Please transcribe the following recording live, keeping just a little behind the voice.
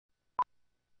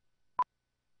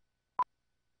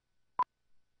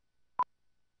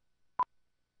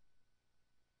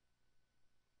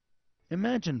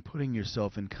Imagine putting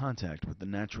yourself in contact with the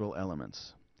natural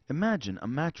elements. Imagine a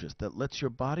mattress that lets your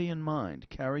body and mind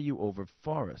carry you over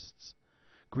forests,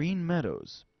 green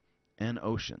meadows, and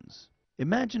oceans.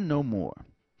 Imagine no more.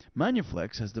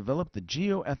 Magniflex has developed the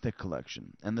Geoethic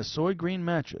Collection and the Soy Green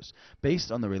mattress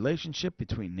based on the relationship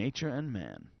between nature and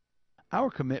man. Our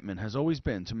commitment has always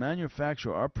been to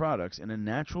manufacture our products in a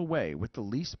natural way with the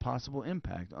least possible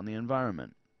impact on the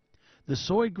environment. The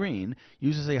Soy Green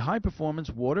uses a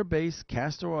high-performance water-based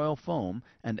castor oil foam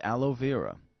and aloe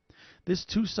vera. This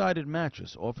two-sided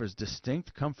mattress offers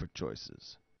distinct comfort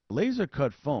choices.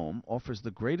 Laser-cut foam offers the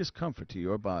greatest comfort to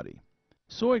your body.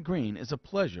 Soy Green is a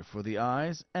pleasure for the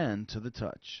eyes and to the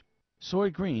touch. Soy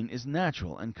Green is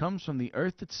natural and comes from the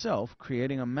earth itself,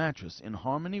 creating a mattress in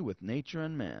harmony with nature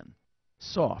and man.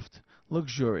 Soft,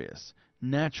 luxurious,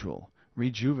 natural,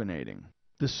 rejuvenating.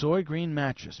 The Soy Green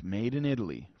mattress made in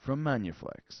Italy from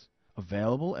Magniflex.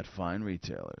 Available at fine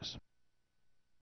retailers.